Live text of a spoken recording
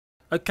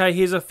Okay,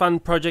 here's a fun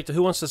project.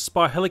 Who wants to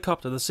spy a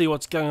helicopter to see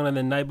what's going on in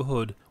their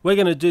neighbourhood? We're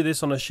going to do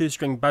this on a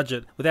shoestring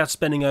budget without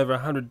spending over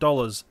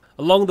 $100.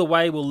 Along the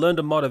way, we'll learn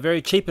to mod a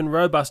very cheap and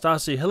robust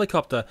RC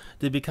helicopter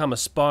to become a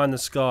spy in the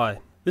sky.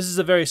 This is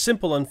a very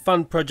simple and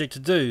fun project to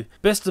do.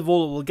 Best of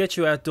all, it will get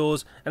you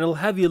outdoors and it'll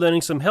have you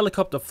learning some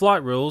helicopter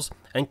flight rules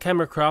and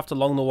camera craft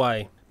along the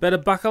way. Better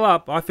buckle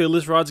up, I feel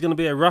this ride's going to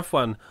be a rough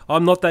one.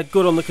 I'm not that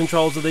good on the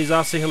controls of these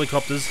RC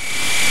helicopters.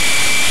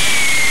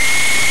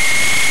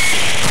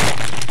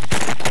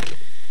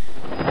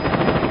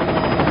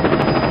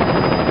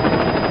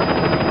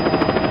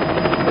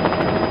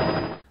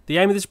 The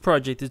aim of this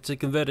project is to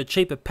convert a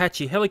cheap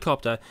Apache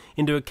helicopter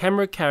into a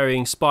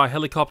camera-carrying spy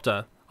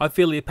helicopter. I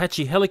feel the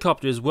Apache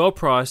helicopter is well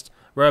priced,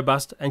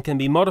 robust, and can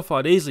be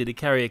modified easily to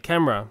carry a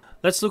camera.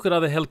 Let's look at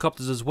other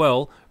helicopters as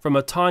well, from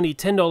a tiny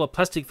 $10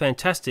 plastic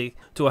Fantastic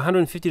to a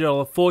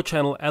 $150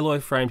 4-channel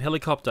alloy-framed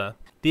helicopter.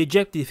 The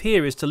objective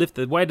here is to lift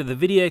the weight of the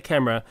video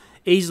camera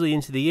easily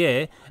into the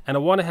air, and I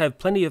want to have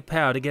plenty of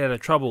power to get out of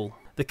trouble.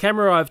 The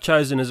camera I've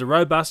chosen is a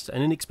robust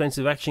and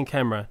inexpensive action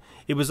camera.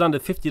 It was under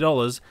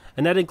 $50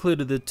 and that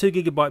included the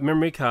 2GB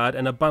memory card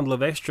and a bundle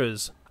of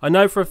extras. I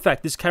know for a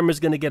fact this camera is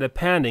going to get a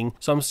pounding,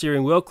 so I'm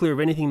steering well clear of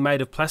anything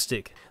made of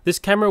plastic. This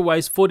camera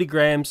weighs 40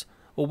 grams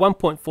or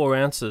 1.4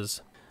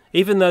 ounces.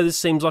 Even though this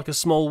seems like a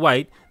small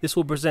weight, this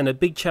will present a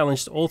big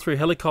challenge to all three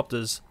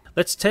helicopters.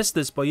 Let's test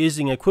this by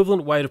using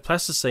equivalent weight of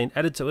plasticine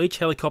added to each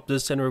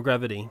helicopter's centre of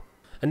gravity.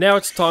 And now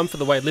it's time for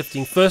the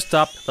weightlifting. First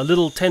up, the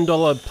little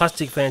 $10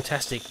 plastic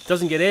Fantastic.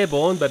 Doesn't get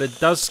airborne, but it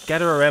does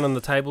scatter around on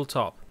the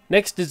tabletop.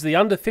 Next is the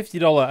under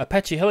 $50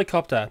 Apache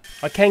helicopter.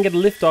 I can get a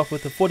lift off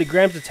with the 40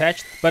 grams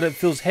attached, but it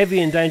feels heavy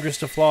and dangerous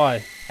to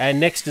fly. And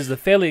next is the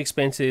fairly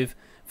expensive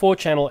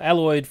 4-channel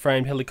alloyed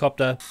framed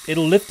helicopter.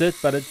 It'll lift it,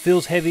 but it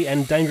feels heavy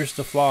and dangerous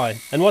to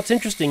fly. And what's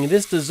interesting,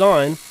 this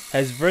design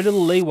has very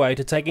little leeway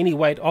to take any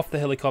weight off the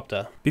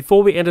helicopter.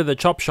 Before we enter the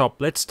chop shop,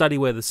 let's study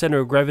where the center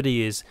of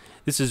gravity is.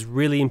 This is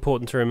really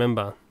important to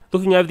remember.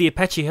 Looking over the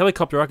Apache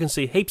helicopter, I can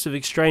see heaps of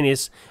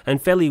extraneous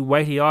and fairly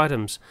weighty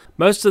items.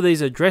 Most of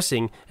these are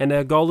dressing, and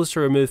our goal is to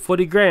remove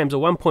 40 grams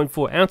or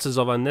 1.4 ounces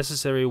of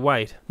unnecessary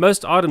weight.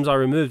 Most items I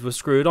removed were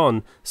screwed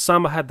on,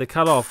 some I had to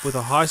cut off with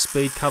a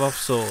high-speed cut-off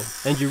saw.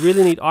 And you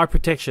really need eye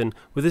protection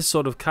with this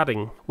sort of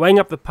cutting. Weighing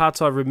up the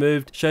parts I've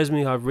removed shows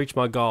me I've reached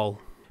my goal.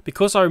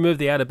 Because I removed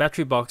the outer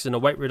battery box in a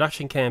weight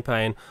reduction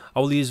campaign, I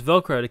will use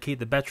Velcro to keep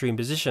the battery in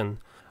position.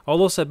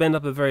 I'll also bend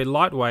up a very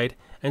lightweight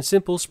and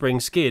simple spring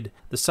skid,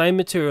 the same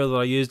material that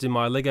I used in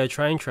my Lego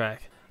train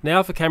track.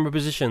 Now for camera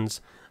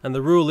positions, and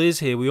the rule is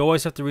here we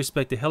always have to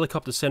respect the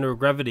helicopter centre of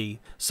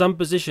gravity. Some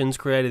positions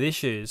created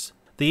issues.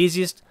 The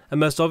easiest and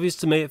most obvious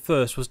to me at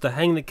first was to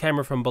hang the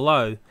camera from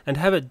below and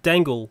have it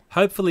dangle.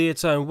 Hopefully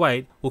its own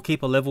weight will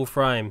keep a level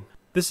frame.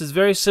 This is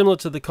very similar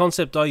to the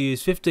concept I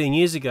used 15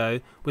 years ago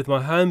with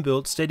my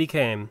home-built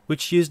Steadicam,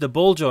 which used a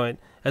ball joint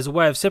as a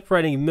way of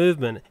separating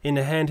movement in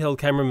a handheld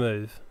camera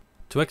move.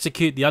 To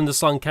execute the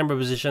underslung camera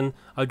position,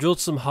 I drilled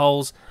some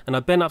holes and I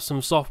bent up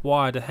some soft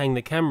wire to hang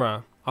the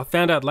camera. I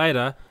found out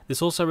later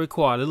this also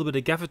required a little bit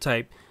of gaffer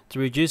tape to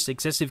reduce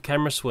excessive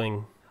camera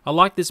swing. I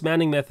like this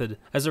mounting method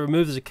as it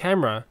removes the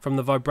camera from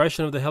the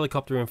vibration of the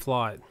helicopter in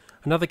flight.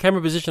 Another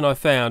camera position I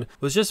found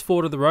was just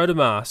forward of the rotor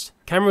mast.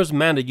 Camera was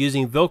mounted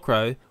using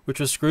Velcro, which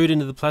was screwed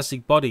into the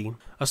plastic body.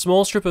 A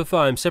small strip of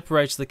foam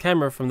separates the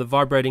camera from the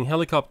vibrating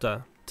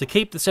helicopter. To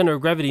keep the centre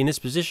of gravity in this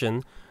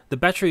position, the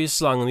battery is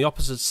slung on the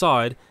opposite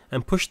side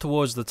and pushed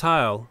towards the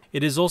tail.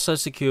 It is also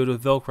secured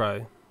with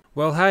Velcro.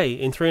 Well hey,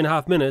 in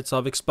 3.5 minutes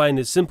I've explained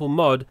this simple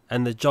mod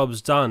and the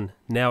job's done.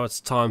 Now it's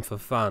time for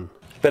fun.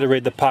 Better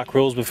read the park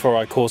rules before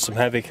I cause some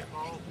havoc.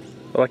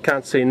 Well, I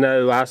can't see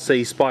no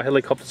RC spy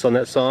helicopters on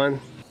that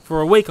sign.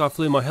 For a week I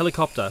flew my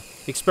helicopter,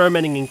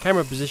 experimenting in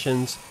camera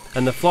positions,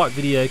 and the flight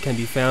video can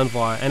be found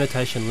via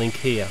annotation link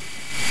here.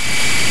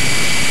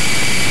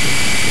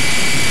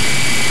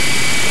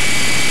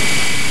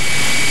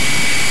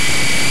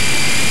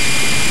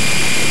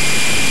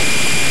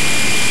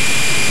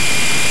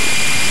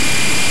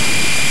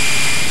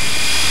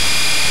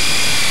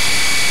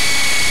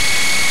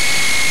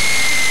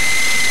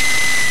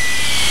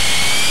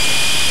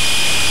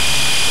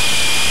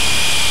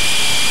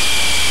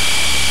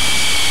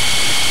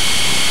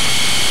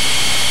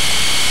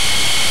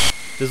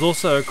 There's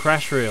also a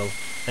crash reel,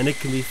 and it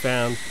can be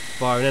found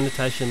via an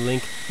annotation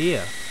link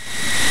here.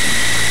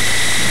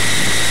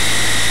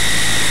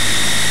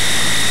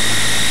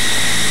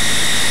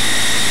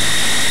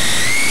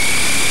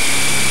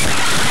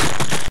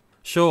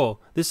 Sure,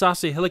 this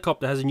RC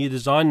helicopter has a new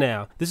design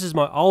now. This is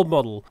my old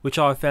model, which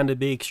I found to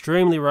be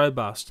extremely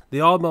robust.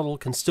 The old model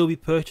can still be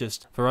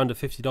purchased for under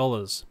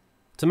 $50.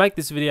 To make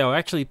this video I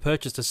actually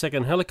purchased a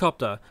second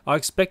helicopter. I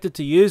expected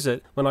to use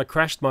it when I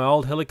crashed my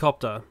old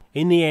helicopter.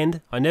 In the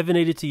end, I never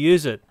needed to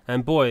use it,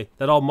 and boy,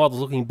 that old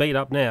model's looking beat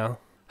up now.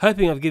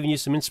 Hoping I've given you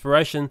some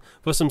inspiration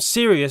for some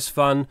serious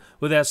fun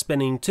without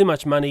spending too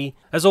much money.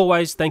 As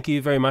always, thank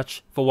you very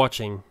much for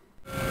watching.